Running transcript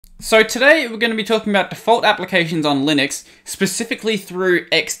So today we're going to be talking about default applications on Linux, specifically through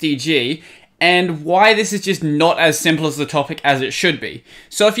XDG, and why this is just not as simple as the topic as it should be.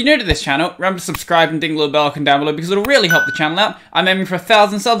 So if you're new to this channel, remember to subscribe and ding the little bell icon down below because it'll really help the channel out. I'm aiming for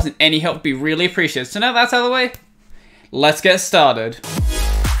 1,000 subs and any help would be really appreciated. So now that's out of the way, let's get started.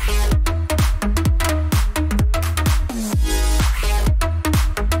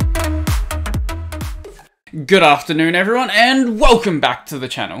 Good afternoon everyone and welcome back to the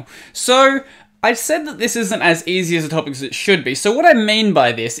channel. So I said that this isn't as easy as a topic as it should be. So what I mean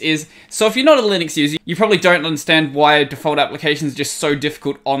by this is, so if you're not a Linux user, you probably don't understand why default applications are just so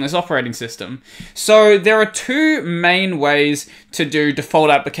difficult on this operating system. So there are two main ways to do default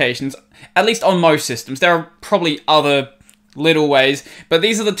applications, at least on most systems. There are probably other little ways, but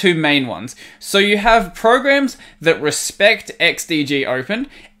these are the two main ones. So you have programs that respect Xdg-Open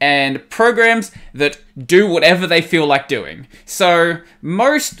and programs that do whatever they feel like doing. So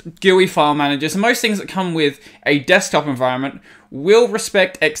most GUI file managers, most things that come with a desktop environment will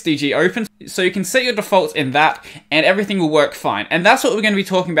respect Xdg-Open. So you can set your defaults in that and everything will work fine. And that's what we're going to be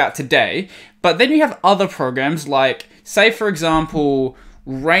talking about today. But then you have other programs like, say for example,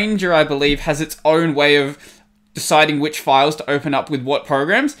 Ranger, I believe, has its own way of deciding which files to open up with what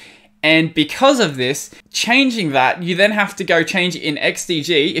programs, and because of this, changing that, you then have to go change it in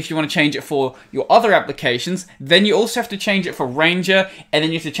XDG if you want to change it for your other applications. Then you also have to change it for Ranger, and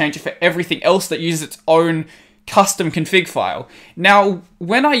then you have to change it for everything else that uses its own custom config file. Now,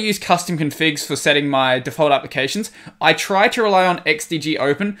 when I use custom configs for setting my default applications, I try to rely on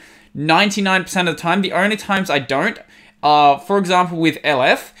XDG-Open 99% of the time. The only times I don't, for example with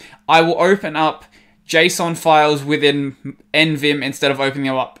LF, I will open up JSON files within NVim instead of opening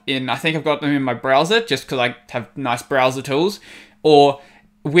them up in, I think I've got them in my browser just because I have nice browser tools, or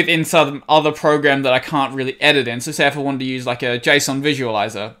within some other program that I can't really edit in. So say if I wanted to use like a JSON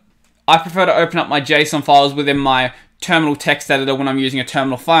visualizer, I prefer to open up my JSON files within my terminal text editor when I'm using a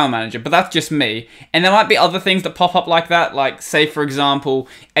terminal file manager, but that's just me. And there might be other things that pop up like that, like say for example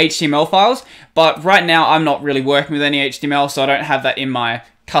HTML files, but right now I'm not really working with any HTML, so I don't have that in my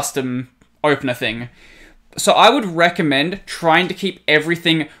custom opener thing. So I would recommend trying to keep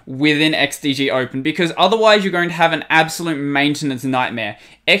everything within XDG-Open because otherwise you're going to have an absolute maintenance nightmare.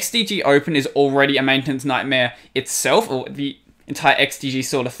 XDG-Open is already a maintenance nightmare itself, or the entire XDG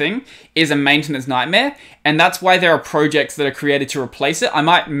sort of thing is a maintenance nightmare, and that's why there are projects that are created to replace it. I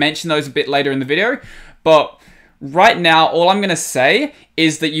might mention those a bit later in the video, but right now all I'm going to say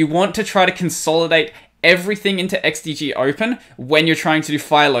is that you want to try to consolidate everything into XDG-Open when you're trying to do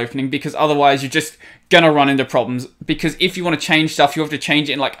file opening, because otherwise you're just gonna run into problems. Because if you want to change stuff, you have to change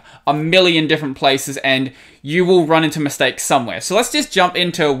it in like a million different places and you will run into mistakes somewhere. So let's just jump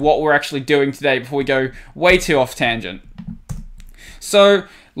into what we're actually doing today before we go way too off tangent. So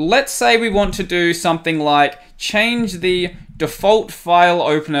let's say we want to do something like change the default file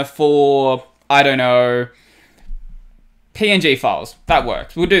opener for, I don't know, PNG files. That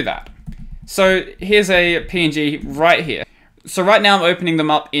works. We'll do that. So here's a PNG right here. So right now I'm opening them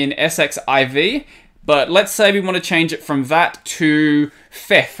up in SXIV, but let's say we want to change it from that to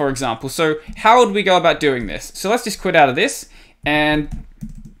FEF, for example. So how would we go about doing this? So let's just quit out of this, and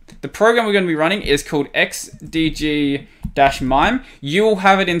the program we're going to be running is called XDG-MIME. You will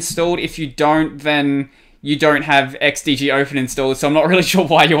have it installed. If you don't, then you don't have XDG-Open installed, so I'm not really sure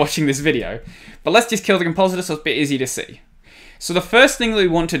why you're watching this video. But let's just kill the compositor so it's a bit easy to see. So the first thing that we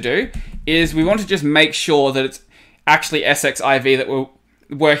want to do is we want to just make sure that it's actually SXIV that we're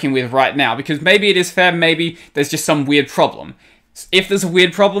working with right now, because maybe it is fair, maybe there's just some weird problem. If there's a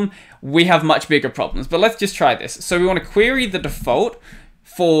weird problem, we have much bigger problems, but let's just try this. So we want to query the default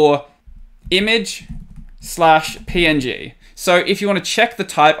for image/PNG. So if you want to check the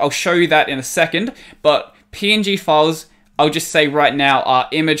type, I'll show you that in a second, but PNG files, I'll just say right now, are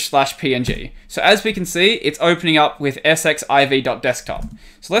image/PNG. So as we can see, it's opening up with sxiv.desktop.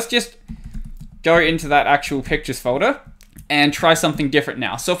 So let's just go into that actual pictures folder and try something different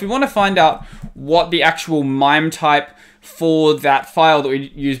now. So if we want to find out what the actual MIME type for that file that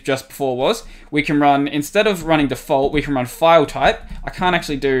we used just before was, we can run, instead of running default, we can run file type. I can't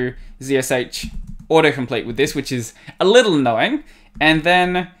actually do ZSH autocomplete with this, which is a little annoying. And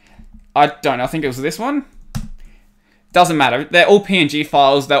then, I don't know, I think it was this one. Doesn't matter, they're all PNG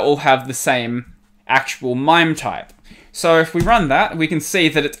files, they all have the same actual MIME type. So if we run that, we can see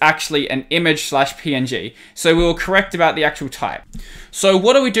that it's actually an image/PNG. So we were correct about the actual type. So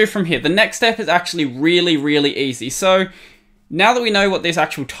what do we do from here? The next step is actually really, really easy. So now that we know what this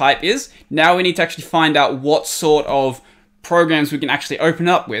actual type is, now we need to actually find out what sort of programs we can actually open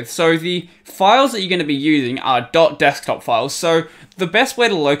up with. So the files that you're going to be using are .desktop files. So the best way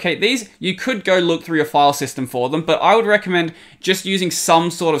to locate these, you could go look through your file system for them, but I would recommend just using some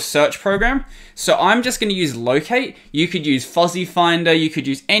sort of search program. So I'm just going to use locate. You could use fuzzy finder, you could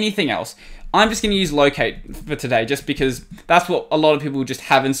use anything else. I'm just going to use locate for today just because that's what a lot of people just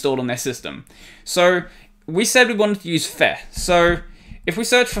have installed on their system. So we said we wanted to use fe. So if we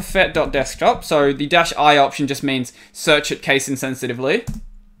search for fet.desktop, so the -i option just means search it case insensitively.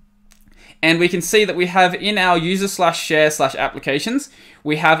 And we can see that we have in our user/share/applications,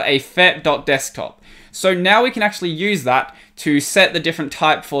 we have a fet.desktop. So now we can actually use that to set the different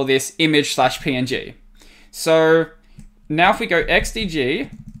type for this image/PNG. So now if we go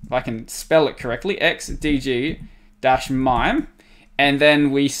XDG, if I can spell it correctly, XDG-MIME, and then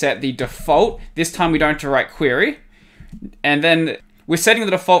we set the default. This time we don't have to write query. And then we're setting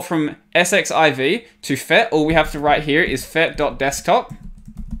the default from SXIV to fet. All we have to write here is fet.desktop.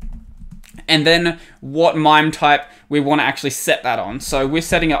 And then what MIME type we want to actually set that on. So we're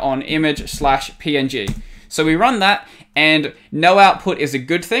setting it on image/PNG. So we run that, and no output is a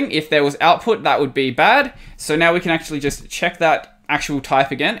good thing. If there was output, that would be bad. So now we can actually just check that actual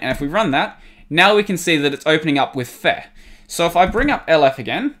type again. And if we run that, now we can see that it's opening up with fe. So if I bring up LF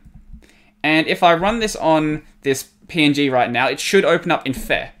again, and if I run this on this PNG right now, it should open up in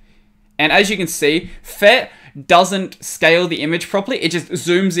fe. And as you can see, fe doesn't scale the image properly. It just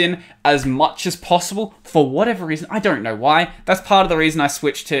zooms in as much as possible for whatever reason. I don't know why. That's part of the reason I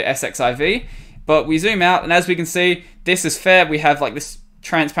switched to SXIV. But we zoom out, and as we can see, this is fe. We have like this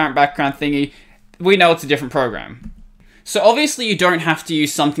transparent background thingy. We know it's a different program. So obviously you don't have to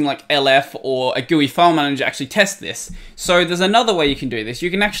use something like LF or a GUI file manager to actually test this. So there's another way you can do this. You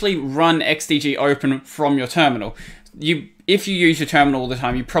can actually run XDG-Open from your terminal. If you use your terminal all the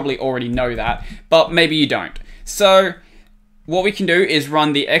time, you probably already know that, but maybe you don't. So what we can do is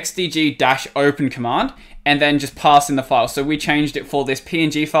run the xdg-open command and then just pass in the file. So we changed it for this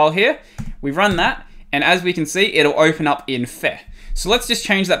PNG file here. We run that, and as we can see, it'll open up in fe. So let's just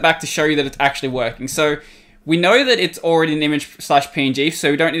change that back to show you that it's actually working. So we know that it's already an image/PNG, so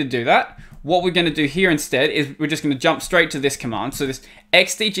we don't need to do that. What we're going to do here instead is we're just going to jump straight to this command. So this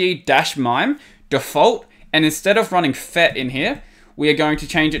xdg-mime default, and instead of running fet in here, we are going to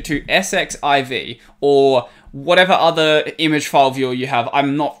change it to SXIV or whatever other image file viewer you have.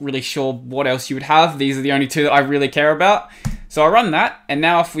 I'm not really sure what else you would have. These are the only two that I really care about. So I run that, and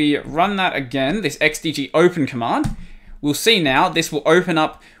now if we run that again, this xdg-open command, we'll see now this will open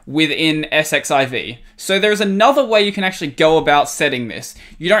up within SXIV. So there's another way you can actually go about setting this.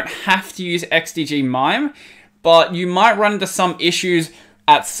 You don't have to use XDG-MIME, but you might run into some issues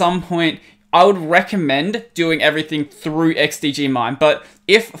at some point. I would recommend doing everything through XDG-MIME, but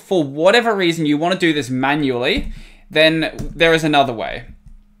if for whatever reason you want to do this manually, then there is another way.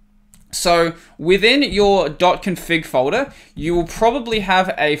 So within your .config folder, you will probably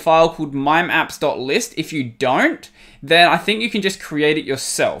have a file called mimeapps.list. If you don't, then I think you can just create it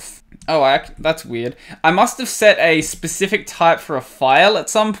yourself. Oh, that's weird. I must have set a specific type for a file at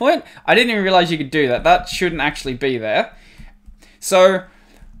some point. I didn't even realize you could do that. That shouldn't actually be there. So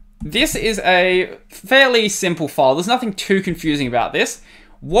this is a fairly simple file. There's nothing too confusing about this.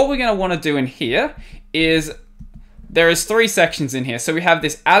 What we're going to want to do in here is there is 3 sections in here. So we have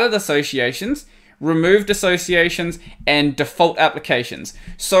this added associations, removed associations, and default applications.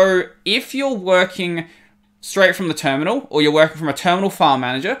 So if you're working straight from the terminal, or you're working from a terminal file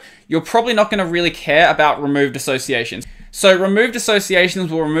manager, you're probably not going to really care about removed associations. So removed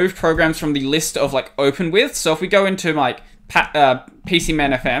associations will remove programs from the list of like open with. So if we go into like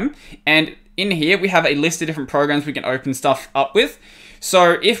PCManFM, and in here we have a list of different programs we can open stuff up with.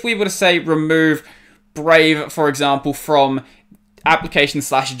 So if we were to say remove Brave, for example, from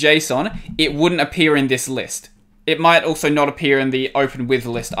application/JSON, it wouldn't appear in this list. It might also not appear in the open with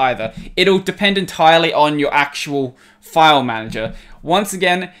list either. It'll depend entirely on your actual file manager. Once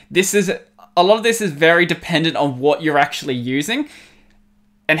again, a lot of this is very dependent on what you're actually using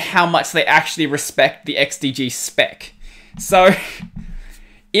and how much they actually respect the XDG spec. So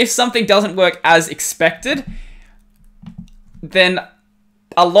if something doesn't work as expected, then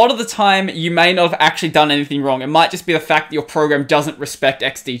a lot of the time you may not have actually done anything wrong. It might just be the fact that your program doesn't respect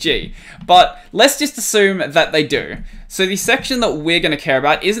XDG. But let's just assume that they do. So the section that we're going to care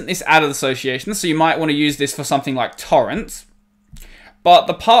about isn't this added association, so you might want to use this for something like torrents. But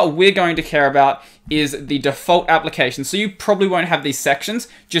the part we're going to care about is the default application. So you probably won't have these sections,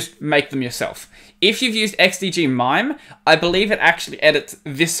 just make them yourself. If you've used XDG-MIME, I believe it actually edits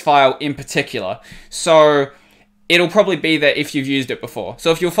this file in particular. So it'll probably be there if you've used it before.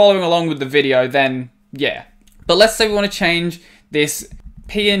 So if you're following along with the video, then yeah. But let's say we want to change this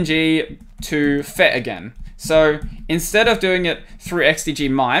PNG to FET again. So instead of doing it through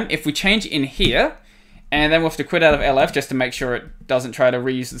XDG MIME, if we change in here, and then we'll have to quit out of LF just to make sure it doesn't try to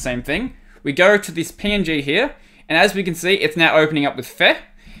reuse the same thing, we go to this PNG here, and as we can see, it's now opening up with FET.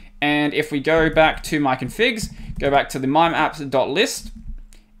 And if we go back to my configs, go back to the mimeapps.list,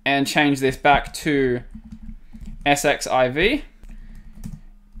 and change this back to SXIV,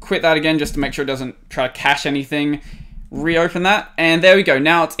 quit that again just to make sure it doesn't try to cache anything, reopen that, and there we go.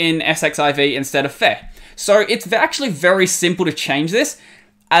 Now it's in SXIV instead of FET. So it's actually very simple to change this,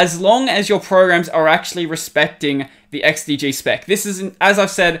 as long as your programs are actually respecting the XDG spec. This is, as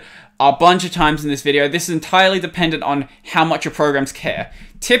I've said a bunch of times in this video, this is entirely dependent on how much your programs care.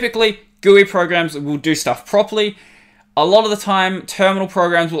 Typically, GUI programs will do stuff properly. A lot of the time, terminal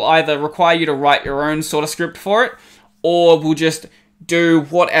programs will either require you to write your own sort of script for it, or will just do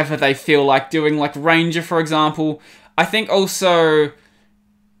whatever they feel like doing, like Ranger, for example. I think also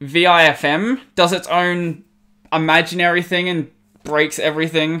VIFM does its own imaginary thing and breaks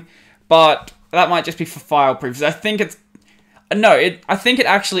everything, but that might just be for file proofs. I think it's... No, I think it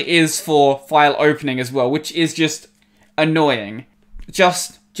actually is for file opening as well, which is just annoying.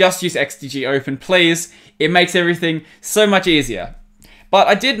 Just use XDG-Open, please. It makes everything so much easier. But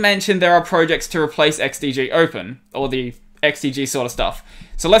I did mention there are projects to replace XDG-Open, or the XDG sort of stuff.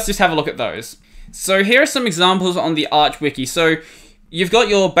 So let's just have a look at those. So here are some examples on the Arch Wiki. So you've got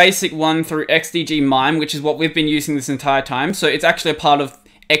your basic one through XDG MIME, which is what we've been using this entire time. So it's actually a part of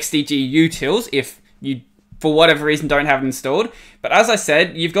Xdg-Utils if you, for whatever reason, don't have it installed. But as I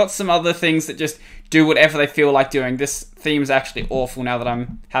said, you've got some other things that just do whatever they feel like doing. This theme is actually awful now that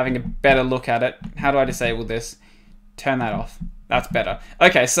I'm having a better look at it. How do I disable this? Turn that off. That's better.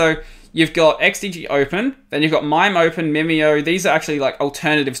 Okay, so you've got XDG-Open, then you've got MIME Open, Mimeo. These are actually like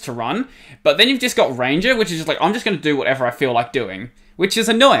alternatives to run. But then you've just got Ranger, which is just like, I'm just going to do whatever I feel like doing. Which is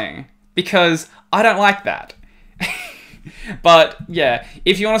annoying, because I don't like that. But yeah,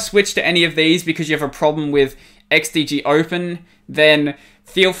 if you want to switch to any of these because you have a problem with XDG-Open, then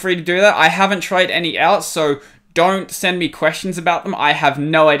feel free to do that. I haven't tried any out, so don't send me questions about them. I have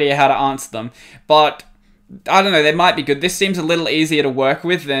no idea how to answer them. But I don't know, they might be good. This seems a little easier to work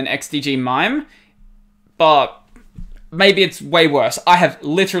with than XDG MIME, but maybe it's way worse. I have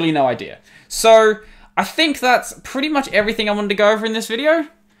literally no idea. So I think that's pretty much everything I wanted to go over in this video.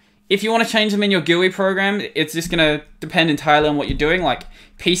 If you want to change them in your GUI program, it's just going to depend entirely on what you're doing. Like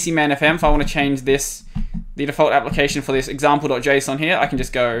PCManFM, if I want to change this, the default application for this example.json here, I can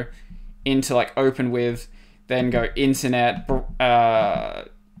just go into like open with, then go internet,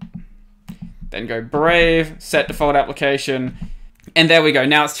 then go Brave, set default application, and there we go.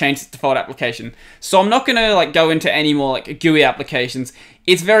 Now it's changed its default application. So I'm not going to like go into any more like GUI applications.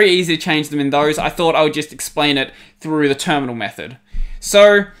 It's very easy to change them in those. I thought I would just explain it through the terminal method.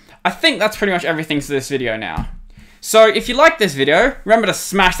 So I think that's pretty much everything for this video now. So if you like this video, remember to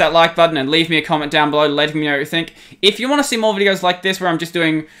smash that like button and leave me a comment down below letting me know what you think. If you want to see more videos like this where I'm just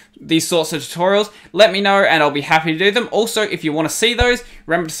doing these sorts of tutorials, let me know and I'll be happy to do them. Also, if you want to see those,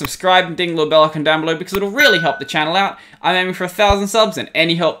 remember to subscribe and ding the little bell icon down below because it'll really help the channel out. I'm aiming for 1,000 subs and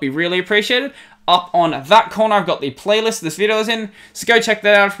any help be really appreciated. Up on that corner, I've got the playlist this video is in, so go check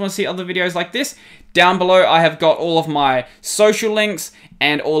that out if you want to see other videos like this. Down below, I have got all of my social links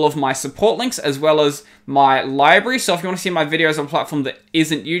and all of my support links, as well as my library. So if you want to see my videos on a platform that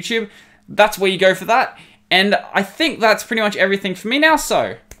isn't YouTube, that's where you go for that. And I think that's pretty much everything for me now,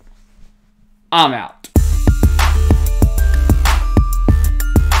 so I'm out.